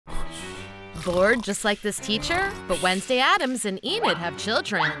Bored just like this teacher? But Wednesday Addams and Enid have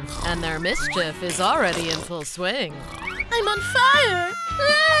children, and their mischief is already in full swing. I'm on fire!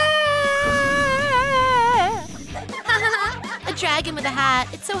 A dragon with a hat.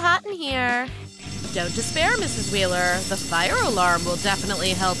 It's so hot in here. Don't despair, Mrs. Wheeler. The fire alarm will definitely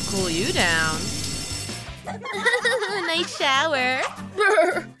help cool you down. Nice shower.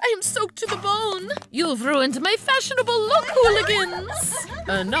 Brr, I am soaked to the bone. You've ruined my fashionable look, hooligans.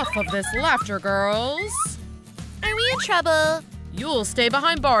 Enough of this laughter, girls. Are we in trouble? You'll stay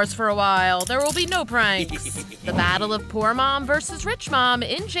behind bars for a while. There will be no pranks. The battle of poor mom versus rich mom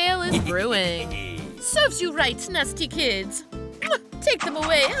in jail is brewing. Serves you right, nasty kids. Take them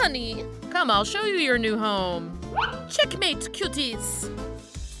away, honey. Come, I'll show you your new home. Checkmate, cuties.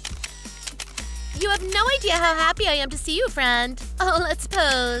 You have no idea how happy I am to see you, friend. Oh, let's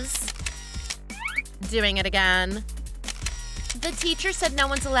pose. Doing it again. The teacher said no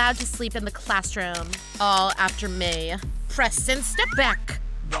one's allowed to sleep in the classroom. All after me. Preston, step back.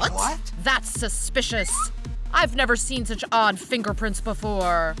 What? That's suspicious. I've never seen such odd fingerprints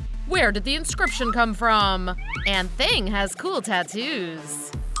before. Where did the inscription come from? And Thing has cool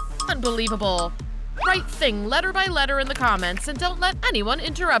tattoos. Unbelievable. Write Thing letter by letter in the comments and don't let anyone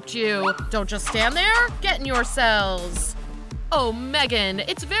interrupt you. Don't just stand there. Get in your cells. Oh, Megan,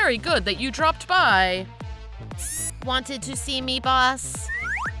 it's very good that you dropped by. Wanted to see me, boss?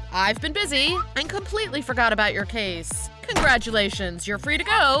 I've been busy and completely forgot about your case. Congratulations, you're free to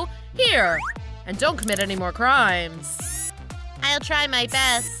go. Here. And don't commit any more crimes. I'll try my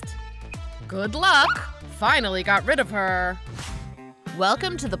best. Good luck. Finally got rid of her.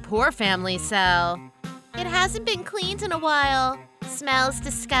 Welcome to the poor family cell. It hasn't been cleaned in a while. Smells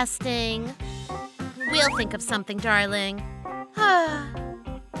disgusting. We'll think of something, darling.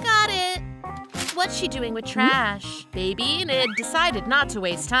 Got it. What's she doing with trash? Baby Enid decided not to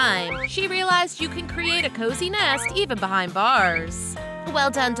waste time. She realized you can create a cozy nest even behind bars.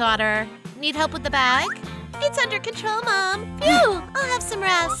 Well done, daughter. Need help with the bag? It's under control, Mom. Phew, I'll have some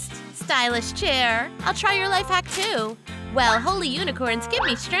rest. Stylish chair. I'll try your life hack too. Well, holy unicorns give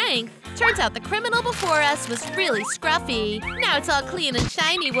me strength. Turns out the criminal before us was really scruffy. Now it's all clean and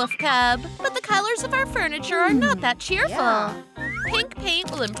shiny, Wolf Cub. But the colors of our furniture are not that cheerful. Yeah. Pink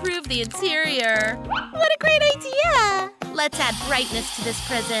paint will improve the interior. What a great idea! Let's add brightness to this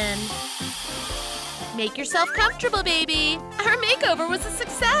prison. Make yourself comfortable, baby. Our makeover was a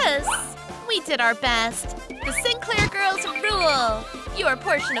success. We did our best. The Sinclair girls rule. Your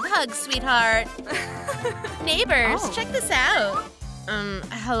portion of hugs, sweetheart. Neighbors, check this out.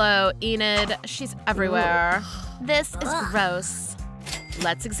 Hello, Enid. She's everywhere. This is gross.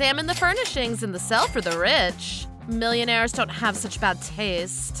 Let's examine the furnishings in the cell for the rich. Millionaires don't have such bad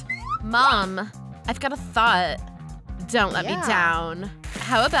taste. Mom, I've got a thought. Don't let me down.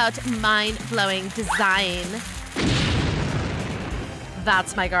 How about mind-blowing design?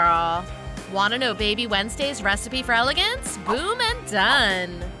 That's my girl. Want to know Baby Wednesday's recipe for elegance? Boom and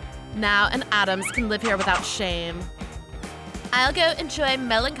done. Now an Addams can live here without shame. I'll go enjoy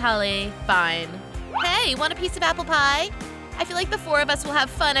melancholy. Fine. Hey, want a piece of apple pie? I feel like the four of us will have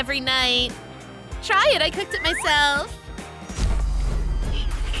fun every night. Try it, I cooked it myself.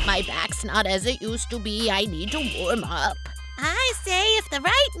 My back's not as it used to be. I need to warm up. I say if the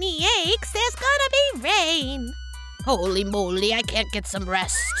right knee aches, there's gonna be rain. Holy moly, I can't get some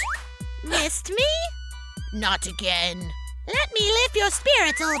rest. Missed me? Not again. Let me lift your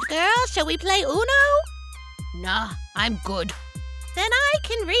spirits, old girl. Shall we play Uno? Nah, I'm good. Then I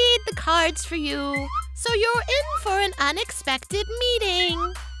can read the cards for you. So you're in for an unexpected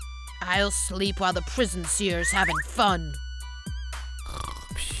meeting. I'll sleep while the prison seer's having fun.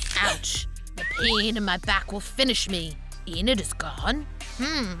 Ouch. The pain in my back will finish me. Enid is gone?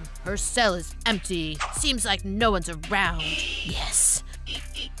 Her cell is empty. Seems like no one's around. Yes.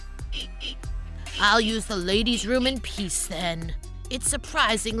 I'll use the ladies' room in peace then. It's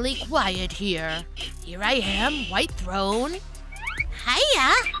surprisingly quiet here. Here I am, white throne.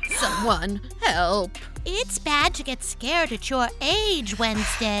 Hiya! Someone help. It's bad to get scared at your age,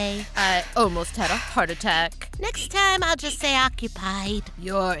 Wednesday. I almost had a heart attack. Next time I'll just say occupied.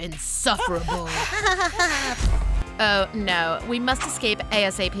 You're insufferable. Oh no, we must escape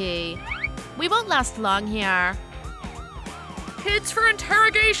ASAP. We won't last long here. Kids for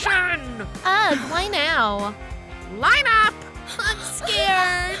interrogation! Ugh, why now? Line up! I'm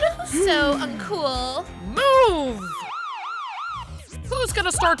scared. So uncool. Move! Who's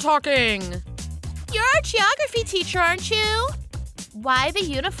gonna start talking? You're our geography teacher, aren't you? Why the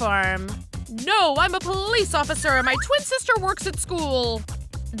uniform? No, I'm a police officer and my twin sister works at school.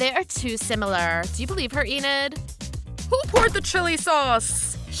 They are too similar. Do you believe her, Enid? Who poured the chili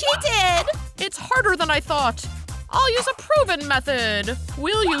sauce? She did! It's harder than I thought. I'll use a proven method.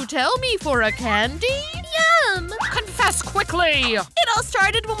 Will you tell me for a candy? Yum! Confess quickly! It all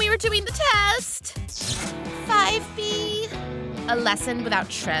started when we were doing the test. 5B. A lesson without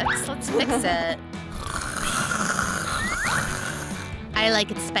tricks. Let's fix it. I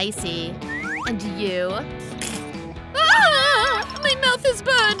like it spicy. And you? Ah! My mouth is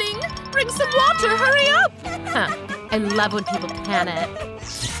burning! Bring some water, hurry up! Huh. I love when people panic.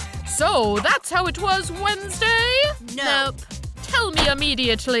 So, that's how it was Wednesday? Nope. Tell me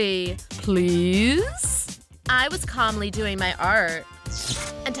immediately, please? I was calmly doing my art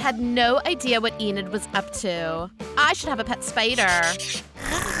and had no idea what Enid was up to. I should have a pet spider.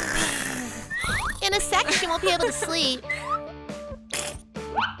 In a sec, she won't be able to sleep.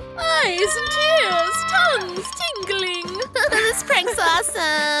 Eyes and tears, tongues tingling. This prank's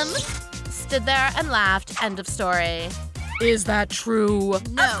awesome. Stood there and laughed. End of story. Is that true?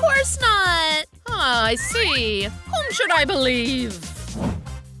 No. Of course not. Ah, I see. Whom should I believe?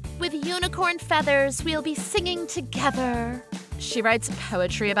 With unicorn feathers, we'll be singing together. She writes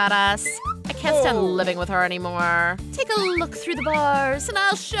poetry about us. I can't stand living with her anymore. Take a look through the bars and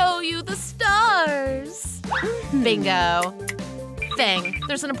I'll show you the stars. Bingo. Thing,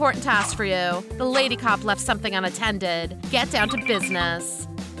 there's an important task for you. The lady cop left something unattended. Get down to business.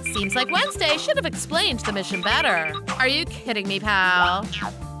 Seems like Wednesday should have explained the mission better. Are you kidding me, pal?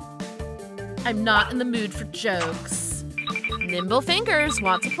 I'm not in the mood for jokes. Nimble fingers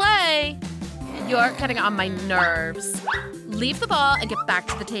want to play. You're getting on my nerves. Leave the ball and get back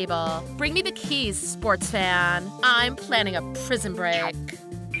to the table. Bring me the keys, sports fan. I'm planning a prison break.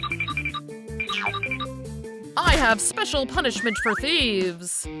 I have special punishment for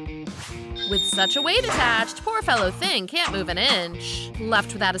thieves. With such a weight attached, poor fellow thing can't move an inch.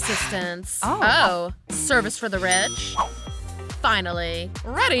 Left without assistance. Oh, service for the rich? Finally.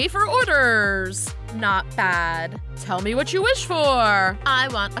 Ready for orders. Not bad. Tell me what you wish for. I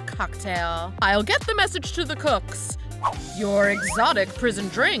want a cocktail. I'll get the message to the cooks. Your exotic prison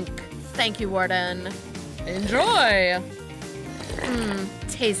drink. Thank you, Warden. Enjoy.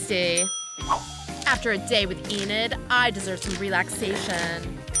 Tasty. After a day with Enid, I deserve some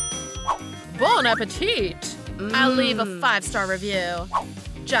relaxation. Bon appetit! I'll leave a 5-star review.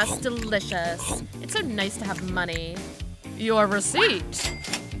 Just delicious. It's so nice to have money. Your receipt.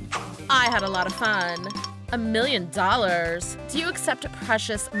 I had a lot of fun. $1 million. Do you accept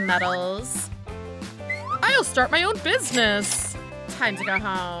precious metals? I'll start my own business. Time to go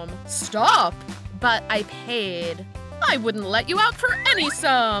home. Stop! But I paid. I wouldn't let you out for any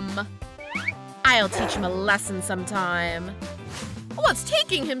sum. I'll teach him a lesson sometime. What's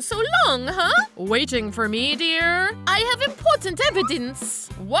taking him so long, huh? Waiting for me, dear? I have important evidence.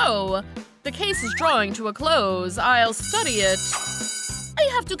 Whoa! The case is drawing to a close. I'll study it. I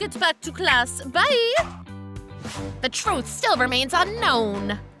have to get back to class. Bye! The truth still remains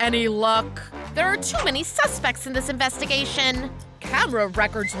unknown. Any luck? There are too many suspects in this investigation. Camera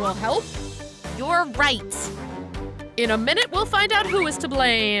records will help. You're right. In a minute, we'll find out who is to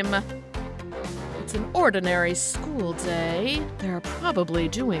blame. It's an ordinary school day. They're probably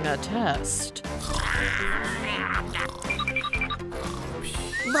doing a test.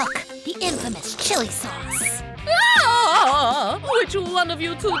 Look, the infamous chili sauce. Ah! Which one of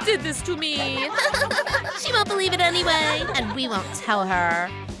you two did this to me? She won't believe it anyway, and we won't tell her.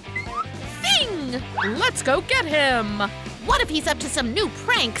 Thing! Let's go get him! What if he's up to some new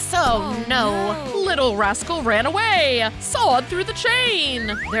pranks? Oh, no. Little rascal ran away, sawed through the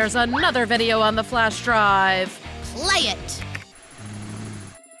chain. There's another video on the flash drive. Play it.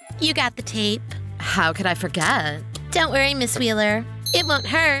 You got the tape. How could I forget? Don't worry, Miss Wheeler. It won't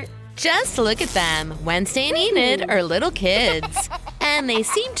hurt. Just look at them. Wednesday and Enid are little kids. And they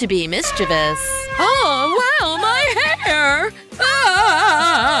seem to be mischievous. Oh, wow, my hair!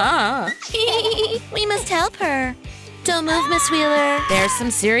 Ah! We must help her. Don't move, Miss Wheeler. There's some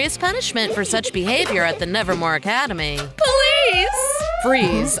serious punishment for such behavior at the Nevermore Academy. Police!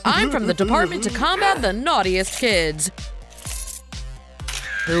 Freeze! I'm from the department to combat the naughtiest kids.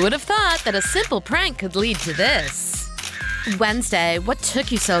 Who would have thought that a simple prank could lead to this? Wednesday, what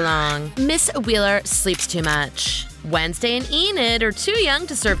took you so long? Miss Wheeler sleeps too much. Wednesday and Enid are too young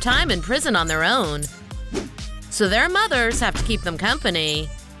to serve time in prison on their own. So their mothers have to keep them company.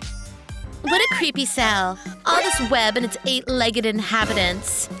 What a creepy cell. All this web and its 8-legged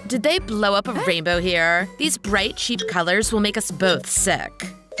inhabitants. Did they blow up a rainbow here? These bright, cheap colors will make us both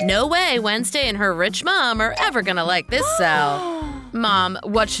sick. No way Wednesday and her rich mom are ever gonna like this cell. Mom,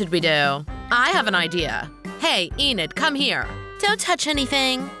 what should we do? I have an idea. Hey, Enid, come here. Don't touch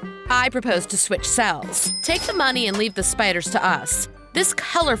anything. I propose to switch cells. Take the money and leave the spiders to us. This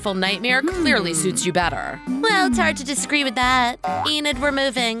colorful nightmare clearly suits you better. Well, it's hard to disagree with that. Enid, we're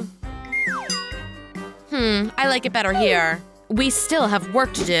moving. I like it better here. We still have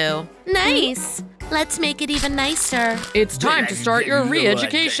work to do. Nice. Let's make it even nicer. It's time to start your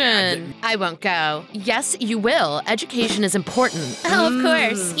re-education. I won't go. Yes, you will. Education is important. Oh, of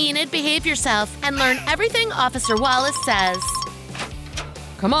course. Enid, behave yourself and learn everything Officer Wallace says.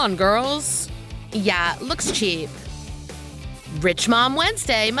 Come on, girls. Yeah, looks cheap. Rich Mom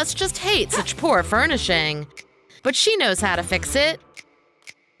Wednesday must just hate such poor furnishing. But she knows how to fix it.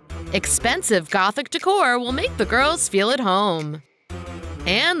 Expensive Gothic decor will make the girls feel at home.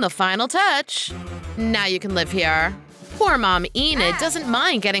 And the final touch. Now you can live here. Poor Mom Enid doesn't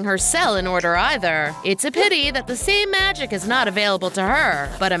mind getting her cell in order either. It's a pity that the same magic is not available to her,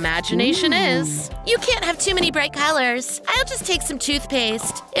 but imagination is. You can't have too many bright colors. I'll just take some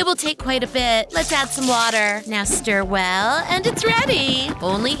toothpaste. It will take quite a bit. Let's add some water. Now stir well, and it's ready.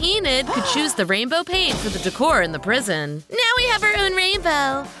 Only Enid could choose the rainbow paint for the decor in the prison. Now we have our own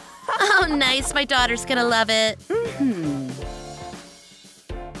rainbow. Oh, nice. My daughter's gonna love it.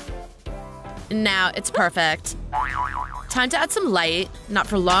 Now it's perfect. Time to add some light. Not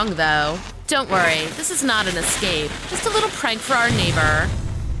for long, though. Don't worry, this is not an escape. Just a little prank for our neighbor.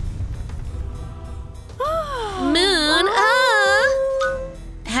 Moon,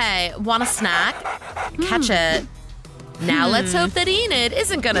 Hey, want a snack? Catch it. Now let's hope that Enid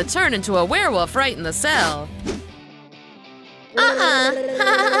isn't gonna turn into a werewolf right in the cell.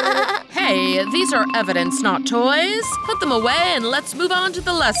 Hey, these are evidence, not toys. Put them away and let's move on to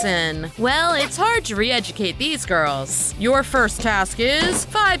the lesson. Well, it's hard to re-educate these girls. Your first task is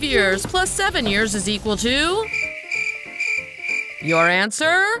 5 years plus 7 years is equal to… Your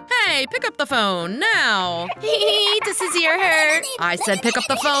answer? Hey, pick up the phone, now! Does his ear hurt? I said pick up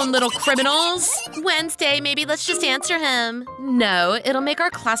the phone, little criminals! Wednesday, maybe let's just answer him. No, it'll make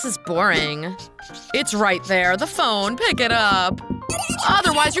our classes boring. It's right there, the phone, pick it up!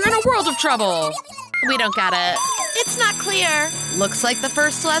 Otherwise, you're in a world of trouble! We don't get it. It's not clear. Looks like the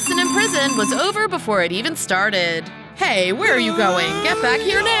first lesson in prison was over before it even started. Hey, where are you going? Get back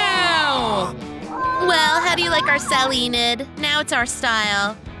here now! Well, how do you like our cell, Enid? Now it's our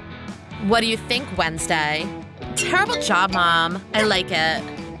style. What do you think, Wednesday? Terrible job, Mom. I like it.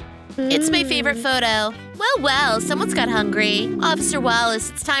 It's my favorite photo. Well, someone's got hungry. Officer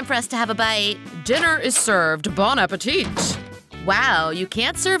Wallace, it's time for us to have a bite. Dinner is served. Bon appetit. Wow, you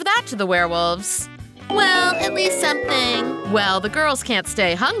can't serve that to the werewolves. Well, at least something. Well, the girls can't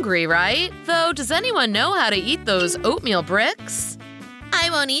stay hungry, right? Though, does anyone know how to eat those oatmeal bricks? I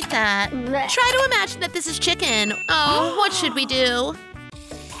won't eat that. Try to imagine that this is chicken. Oh, what should we do?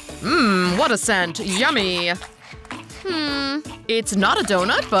 What a scent. Yummy. It's not a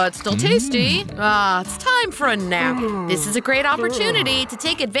donut, but still tasty. It's time for a nap. This is a great opportunity to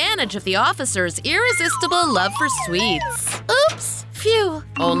take advantage of the officer's irresistible love for sweets. Oops. Phew.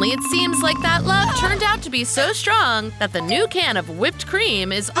 Only it seems like that love turned out to be so strong that the new can of whipped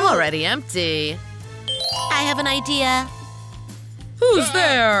cream is already empty. I have an idea. Who's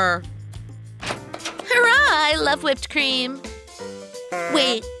there? Hurrah! I love whipped cream.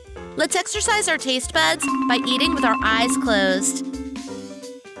 Wait, let's exercise our taste buds by eating with our eyes closed.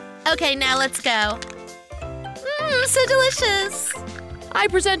 Okay, now let's go. So delicious. I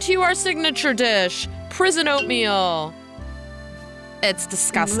present to you our signature dish, prison oatmeal. It's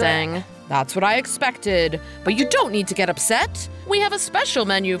disgusting. That's what I expected. But you don't need to get upset. We have a special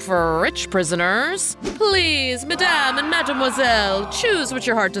menu for rich prisoners. Please, madame and mademoiselle, choose what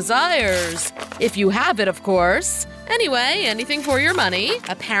your heart desires. If you have it, of course. Anyway, anything for your money.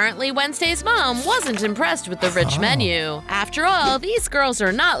 Apparently, Wednesday's mom wasn't impressed with the rich menu. After all, these girls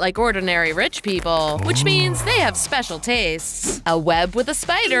are not like ordinary rich people, which means they have special tastes. A web with a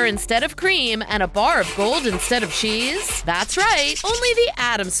spider instead of cream and a bar of gold instead of cheese. That's right, only the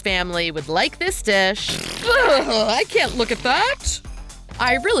Addams family would like this dish. Ugh, I can't look at that.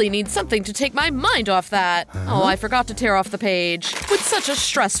 I really need something to take my mind off that. Oh, I forgot to tear off the page. With such a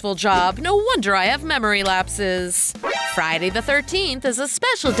stressful job, no wonder I have memory lapses. Friday the 13th is a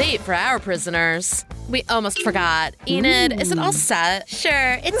special date for our prisoners. We almost forgot. Enid, is it all set?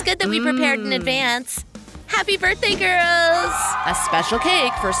 Sure, it's good that we prepared in advance. Happy birthday, girls! A special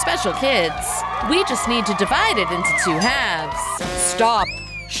cake for special kids. We just need to divide it into 2 halves. Stop!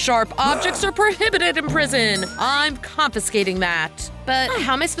 Sharp objects are prohibited in prison. I'm confiscating that. But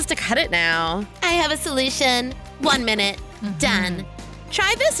how am I supposed to cut it now? I have a solution. 1 minute. Done.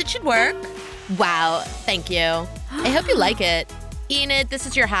 Try this, it should work. Wow, thank you. I hope you like it. Enid, this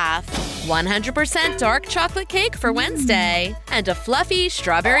is your half. 100% dark chocolate cake for Wednesday. And a fluffy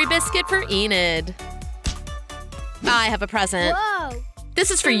strawberry biscuit for Enid. I have a present. Whoa! This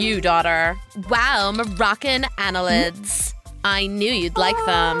is for you, daughter. Wow, Moroccan annelids. I knew you'd like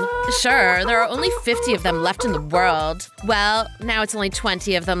them. Sure, there are only 50 of them left in the world. Well, now it's only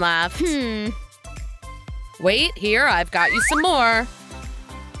 20 of them left. Wait, here, I've got you some more.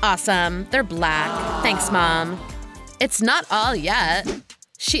 Awesome, they're black. Thanks, Mom. It's not all yet.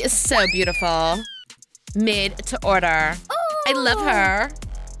 She is so beautiful. Made to order. I love her.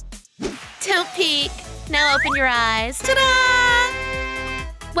 Don't peek. Now open your eyes. Ta-da!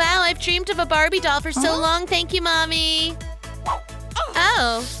 Wow, I've dreamed of a Barbie doll for so long. Thank you, Mommy.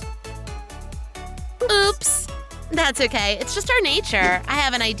 Oh. Oops. That's okay. It's just our nature. I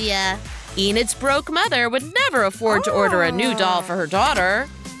have an idea. Enid's broke mother would never afford to order a new doll for her daughter.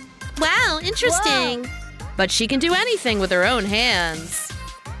 Wow, interesting. But she can do anything with her own hands.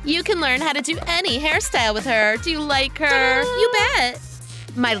 You can learn how to do any hairstyle with her. Do you like her? You bet.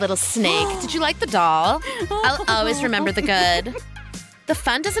 My little snake, did you like the doll? I'll always remember the good. The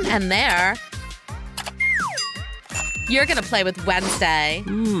fun doesn't end there. You're gonna play with Wednesday.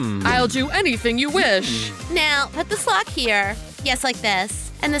 I'll do anything you wish. Now, put this lock here. Yes, like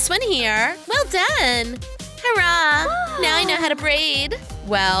this. And this one here. Well done. Hurrah! Now I know how to braid.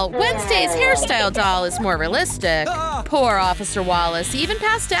 Well, Wednesday's hairstyle doll is more realistic. Poor Officer Wallace even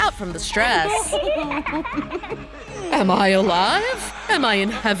passed out from the stress. Am I alive? Am I in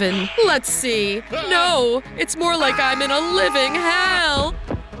heaven? Let's see. No, it's more like I'm in a living hell.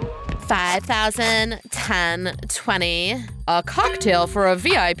 5,000, 10, 20. A cocktail for a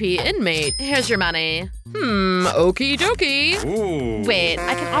VIP inmate. Here's your money. Oki Toki. Ooh. Wait,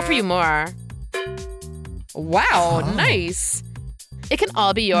 I can offer you more. Wow, nice. It can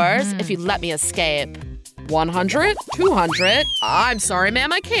all be yours if you let me escape. 100? 200? I'm sorry,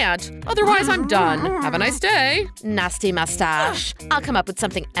 ma'am, I can't. Otherwise, I'm done. Have a nice day. Nasty mustache. I'll come up with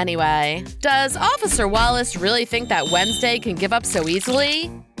something anyway. Does Officer Wallace really think that Wednesday can give up so easily?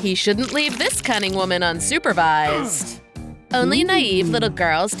 He shouldn't leave this cunning woman unsupervised. Only naive little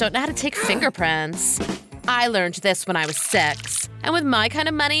girls don't know how to take fingerprints. I learned this when I was 6. And with my kind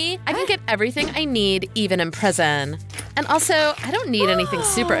of money, I can get everything I need, even in prison. And also, I don't need anything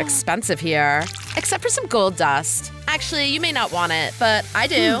super expensive here, except for some gold dust. Actually, you may not want it, but I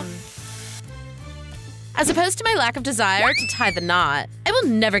do. As opposed to my lack of desire to tie the knot, I will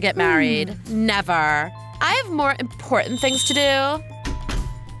never get married. Never. I have more important things to do.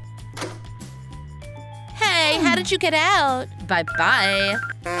 Hey, how did you get out? Bye-bye.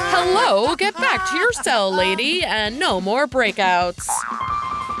 Hello, get back to your cell, lady, and no more breakouts.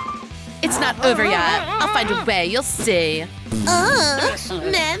 It's not over yet. I'll find a way, you'll see.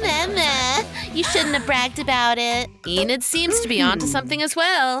 Meh. You shouldn't have bragged about it. Enid seems to be onto something as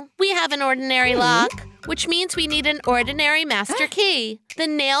well. We have an ordinary lock, which means we need an ordinary master key. The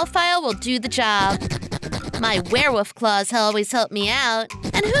nail file will do the job. My werewolf claws always help me out.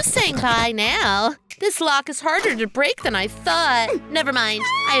 And who's saying bye now? This lock is harder to break than I thought. Never mind,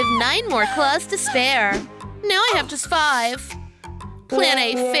 I have 9 more claws to spare. Now I have just 5. Plan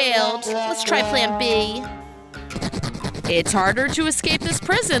A failed. Let's try Plan B. It's harder to escape this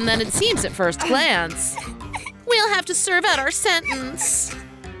prison than it seems at first glance. We'll have to serve out our sentence.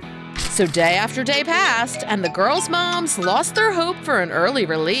 So day after day passed, and the girls' moms lost their hope for an early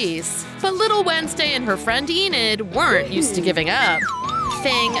release. But little Wednesday and her friend Enid weren't used to giving up.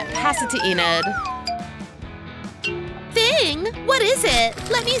 Thing, pass it to Enid. Thing? What is it?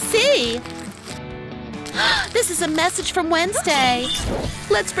 Let me see. This is a message from Wednesday.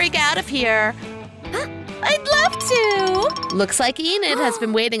 Let's break out of here. I'd love to. Looks like Enid has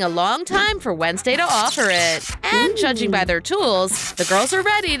been waiting a long time for Wednesday to offer it. And judging by their tools, the girls are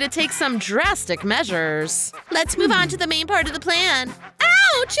ready to take some drastic measures. Let's move on to the main part of the plan.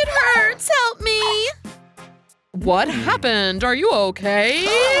 Ouch, it hurts. Help me. What happened? Are you okay?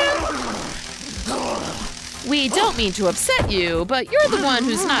 We don't mean to upset you, but you're the one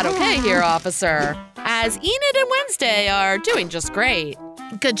who's not okay here, officer. As Enid and Wednesday are doing just great.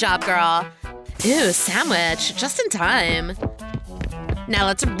 Good job, girl. Ew, sandwich. Just in time. Now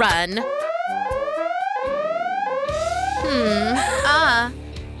let's run.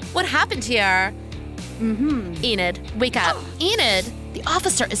 What happened here? Enid, wake up. Enid, the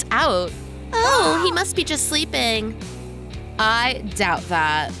officer is out. Oh, he must be just sleeping. I doubt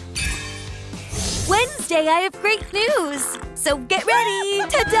that. Wednesday, I have great news! So get ready!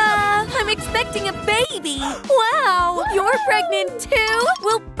 Ta-da! I'm expecting a baby! Wow! You're pregnant too?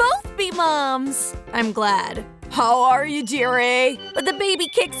 We'll both be moms! I'm glad. How are you, dearie? But the baby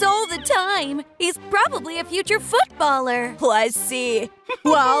kicks all the time. He's probably a future footballer. Let's see.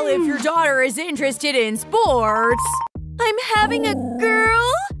 Well, if your daughter is interested in sports… I'm having a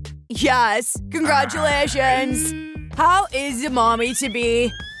girl? Yes, congratulations! How is a mommy to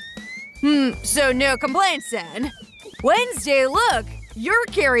be? So no complaints then. Wednesday, look, you're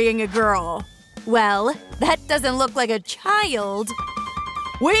carrying a girl. Well, that doesn't look like a child.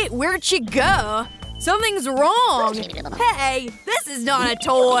 Wait, where'd she go? Something's wrong. Hey, this is not a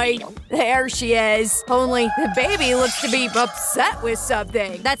toy. There she is. Only the baby looks to be upset with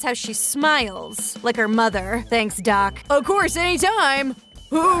something. That's how she smiles, like her mother. Thanks, Doc. Of course, anytime.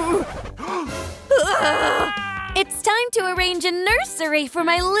 It's time to arrange a nursery for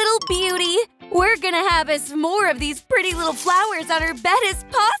my little beauty. We're gonna have as more of these pretty little flowers on her bed as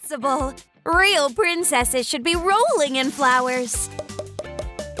possible. Real princesses should be rolling in flowers.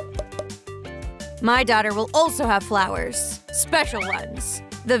 My daughter will also have flowers, special ones.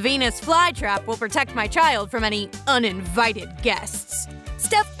 The Venus flytrap will protect my child from any uninvited guests.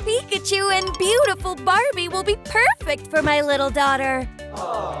 Stuffed Pikachu and beautiful Barbie will be perfect for my little daughter.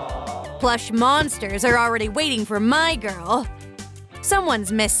 Plush monsters are already waiting for my girl.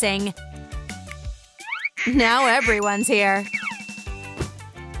 Someone's missing. Now everyone's here.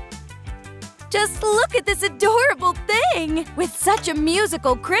 Just look at this adorable thing! With such a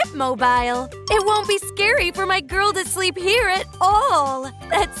musical crib mobile, it won't be scary for my girl to sleep here at all.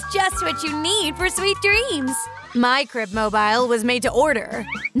 That's just what you need for sweet dreams. My crib mobile was made to order.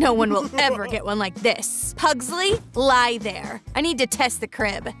 No one will ever get one like this. Pugsley, lie there. I need to test the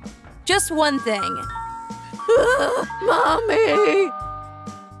crib. Just one thing. Mommy!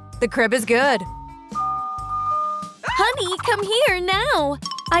 The crib is good. Honey, come here now.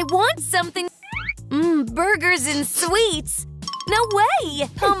 I want something. Burgers and sweets. No way!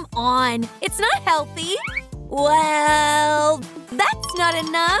 Come on, it's not healthy. Well, that's not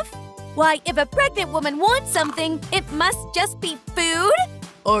enough. Why, if a pregnant woman wants something, it must just be food?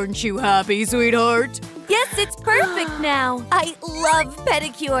 Aren't you happy, sweetheart? Yes, it's perfect now. I love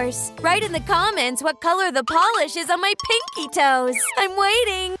pedicures. Write in the comments what color the polish is on my pinky toes. I'm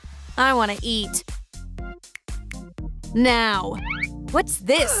waiting. I want to eat. Now. What's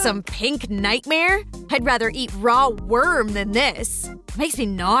this, some pink nightmare? I'd rather eat raw worm than this. It makes me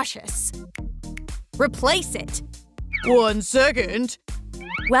nauseous. Replace it. 1 second.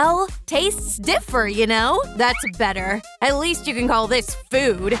 Well, tastes differ, you know? That's better. At least you can call this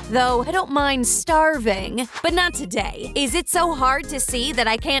food, though I don't mind starving. But not today. Is it so hard to see that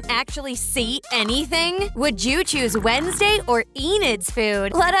I can't actually see anything? Would you choose Wednesday or Enid's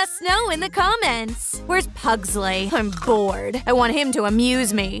food? Let us know in the comments. Where's Pugsley? I'm bored. I want him to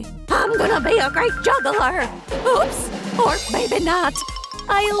amuse me. I'm gonna be a great juggler. Oops, or maybe not.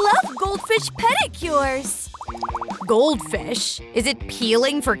 I love goldfish pedicures. Goldfish? Is it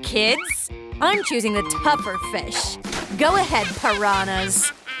peeling for kids? I'm choosing the tougher fish. Go ahead,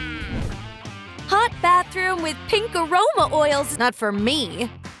 piranhas. Hot bathroom with pink aroma oils, not for me.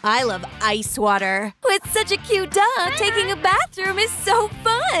 I love ice water. With such a cute dog, taking a bathroom is so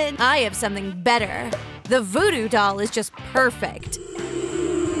fun. I have something better. The voodoo doll is just perfect.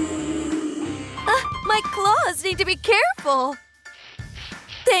 My claws need to be careful.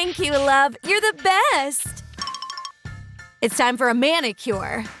 Thank you, love. You're the best. It's time for a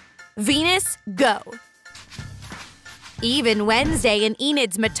manicure. Venus, go. Even Wednesday and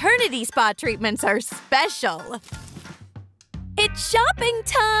Enid's maternity spa treatments are special. It's shopping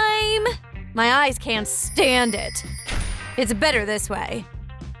time! My eyes can't stand it. It's better this way.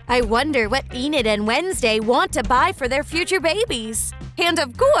 I wonder what Enid and Wednesday want to buy for their future babies. And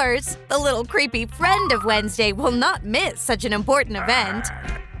of course, the little creepy friend of Wednesday will not miss such an important event.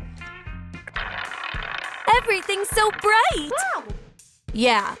 Everything's so bright! Wow.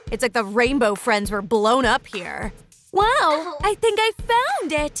 Yeah, it's like the rainbow friends were blown up here. Wow, I think I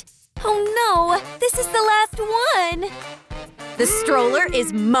found it! Oh no, this is the last one! The stroller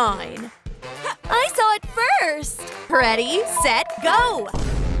is mine. I saw it first! Ready, set, go!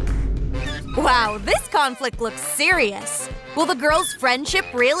 Wow, this conflict looks serious. Will the girls' friendship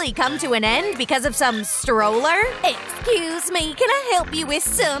really come to an end because of some stroller? Excuse me, can I help you with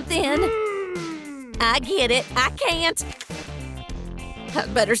something? I get it. I can't.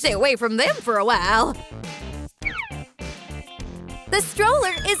 I'd better stay away from them for a while. The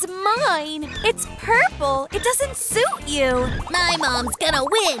stroller is mine. It's purple. It doesn't suit you. My mom's gonna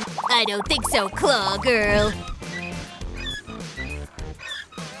win. I don't think so, Claw Girl.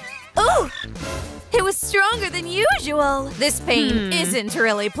 Oh! It was stronger than usual. This pain isn't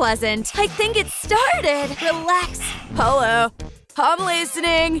really pleasant. I think it started. Relax. Hello. I'm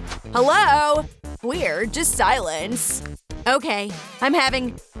listening. Hello? Weird, just silence. Okay, I'm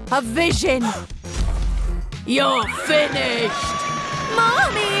having a vision. You're finished!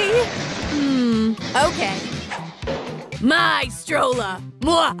 Mommy! Okay. My stroller!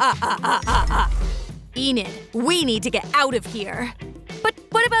 Enid, we need to get out of here. But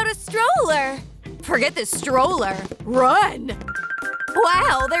what about a stroller? Forget the stroller. Run!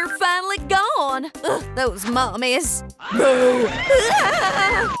 Wow, they're finally gone. Ugh, those mommies. Boo!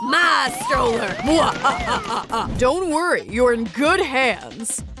 My stroller. Don't worry, you're in good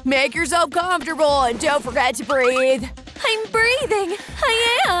hands. Make yourself comfortable and don't forget to breathe. I'm breathing.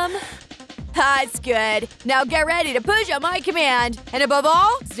 I am. That's good. Now get ready to push on my command. And above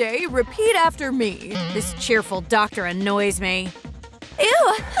all, stay, repeat after me. This cheerful doctor annoys me.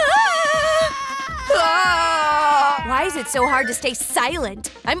 Ew! Why is it so hard to stay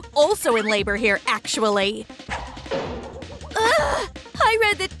silent? I'm also in labor here, actually. I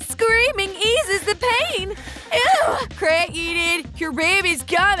read that screaming eases the pain. Ew! Great, Enid. Your baby's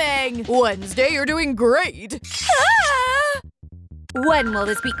coming. Wednesday, you're doing great. When will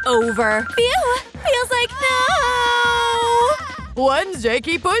this be over? Phew! Feels like no! Wednesday,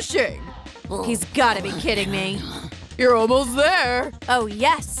 keep pushing. He's gotta be kidding me. You're almost there. Oh,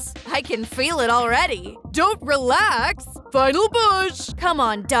 yes. I can feel it already. Don't relax. Final push. Come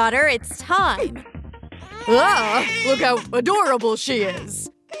on, daughter, it's time. Ah, look how adorable she is.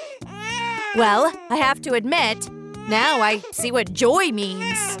 Well, I have to admit, now I see what joy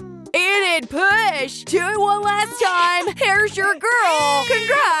means. Enid, push! Do it one last time. Here's your girl.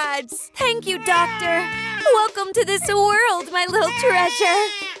 Congrats! Thank you, doctor. Welcome to this world, my little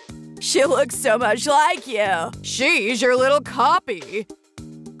treasure. She looks so much like you. She's your little copy.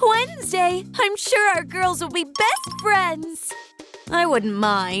 Wednesday, I'm sure our girls will be best friends. I wouldn't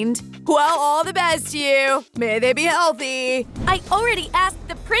mind. Well, all the best to you. May they be healthy. I already asked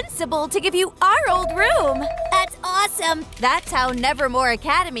the principal to give you our old room. That's awesome. That's how Nevermore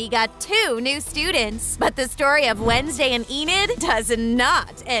Academy got 2 new students. But the story of Wednesday and Enid does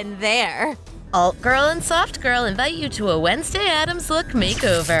not end there. Alt Girl and Soft Girl invite you to a Wednesday Addams look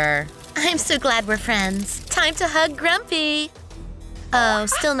makeover. I'm so glad we're friends. Time to hug Grumpy. Oh,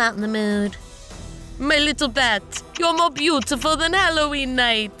 still not in the mood. My little bat, you're more beautiful than Halloween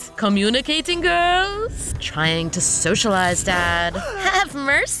night. Communicating, girls? Trying to socialize, Dad. Have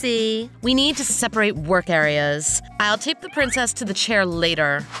mercy. We need to separate work areas. I'll tape the princess to the chair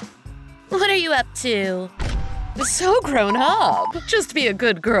later. What are you up to? So grown up. Just be a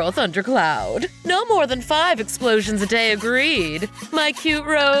good girl, Thundercloud. No more than 5 explosions a day, agreed. My cute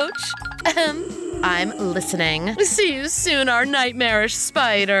roach. I'm listening. See you soon, our nightmarish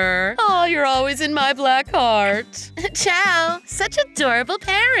spider. Oh, you're always in my black heart. Ciao. Such adorable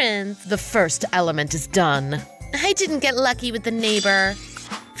parents. The first element is done. I didn't get lucky with the neighbor.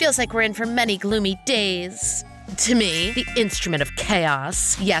 Feels like we're in for many gloomy days. To me, the instrument of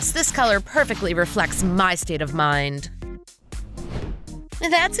chaos. Yes, this color perfectly reflects my state of mind.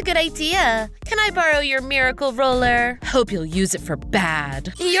 That's a good idea. Can I borrow your miracle roller? Hope you'll use it for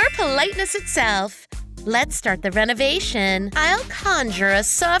bad. Your politeness itself. Let's start the renovation. I'll conjure a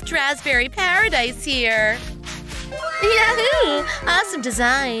soft raspberry paradise here. Yahoo! Awesome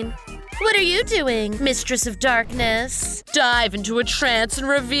design. What are you doing, Mistress of Darkness? Dive into a trance and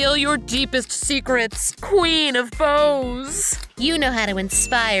reveal your deepest secrets, Queen of Bows. You know how to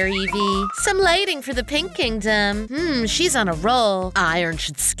inspire, Evie. Some lighting for the Pink Kingdom. She's on a roll. Iron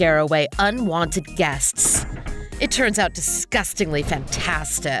should scare away unwanted guests. It turns out disgustingly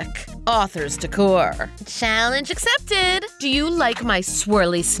fantastic. Author's decor. Challenge accepted. Do you like my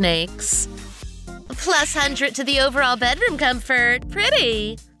swirly snakes? Plus 100 to the overall bedroom comfort.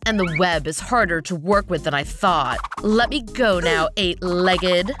 Pretty. And the web is harder to work with than I thought. Let me go now,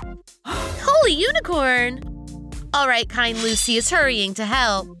 8-legged. Holy unicorn! All right, kind Lucy is hurrying to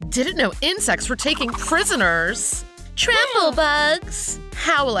help. Didn't know insects were taking prisoners. Trample bugs!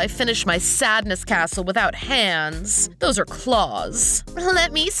 How will I finish my sadness castle without hands? Those are claws.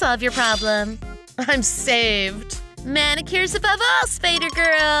 Let me solve your problem. I'm saved. Manicures above all, Spider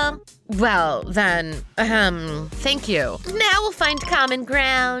Girl. Well, then, thank you. Now we'll find common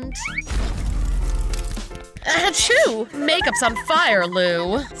ground. Achoo! Makeup's on fire,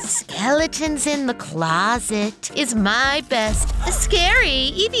 Lou. Skeletons in the closet is my best.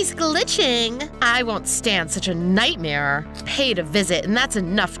 Scary, Evie's glitching. I won't stand such a nightmare. Paid a visit, and that's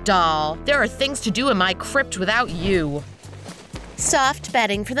enough, doll. There are things to do in my crypt without you. Soft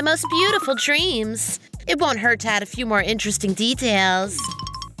bedding for the most beautiful dreams. It won't hurt to add a few more interesting details.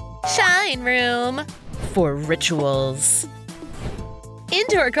 Shine room. For rituals.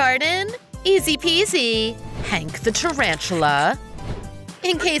 Indoor garden. Easy peasy. Hank the tarantula.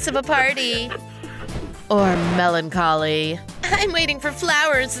 In case of a party. Or melancholy. I'm waiting for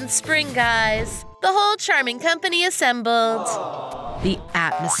flowers and spring, guys. The whole charming company assembled. The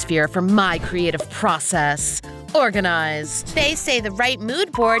atmosphere for my creative process. Organized. They say the right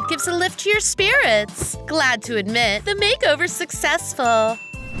mood board gives a lift to your spirits. Glad to admit, the makeover's successful.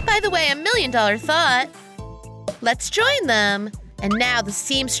 By the way, $1 million thought. Let's join them. And now the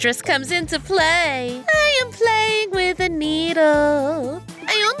seamstress comes into play. I am playing with a needle.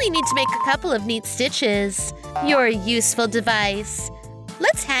 I only need to make a couple of neat stitches. You're a useful device.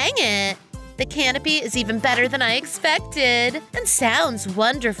 Let's hang it. The canopy is even better than I expected and sounds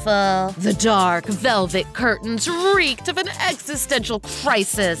wonderful. The dark velvet curtains reeked of an existential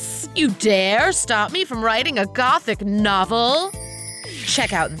crisis. You dare stop me from writing a gothic novel?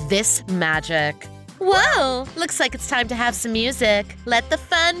 Check out this magic. Whoa, looks like it's time to have some music. Let the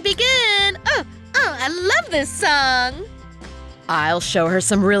fun begin. Oh, I love this song. I'll show her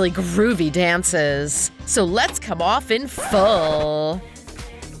some really groovy dances. So let's come off in full.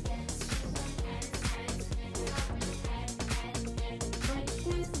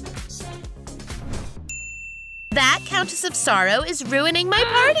 That Countess of Sorrow is ruining my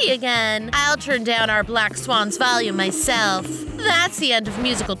party again. I'll turn down our Black Swan's volume myself. That's the end of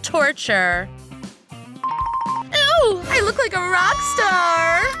musical torture. Oh, I look like a rock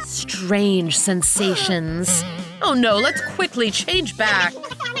star. Strange sensations. Oh no, let's quickly change back.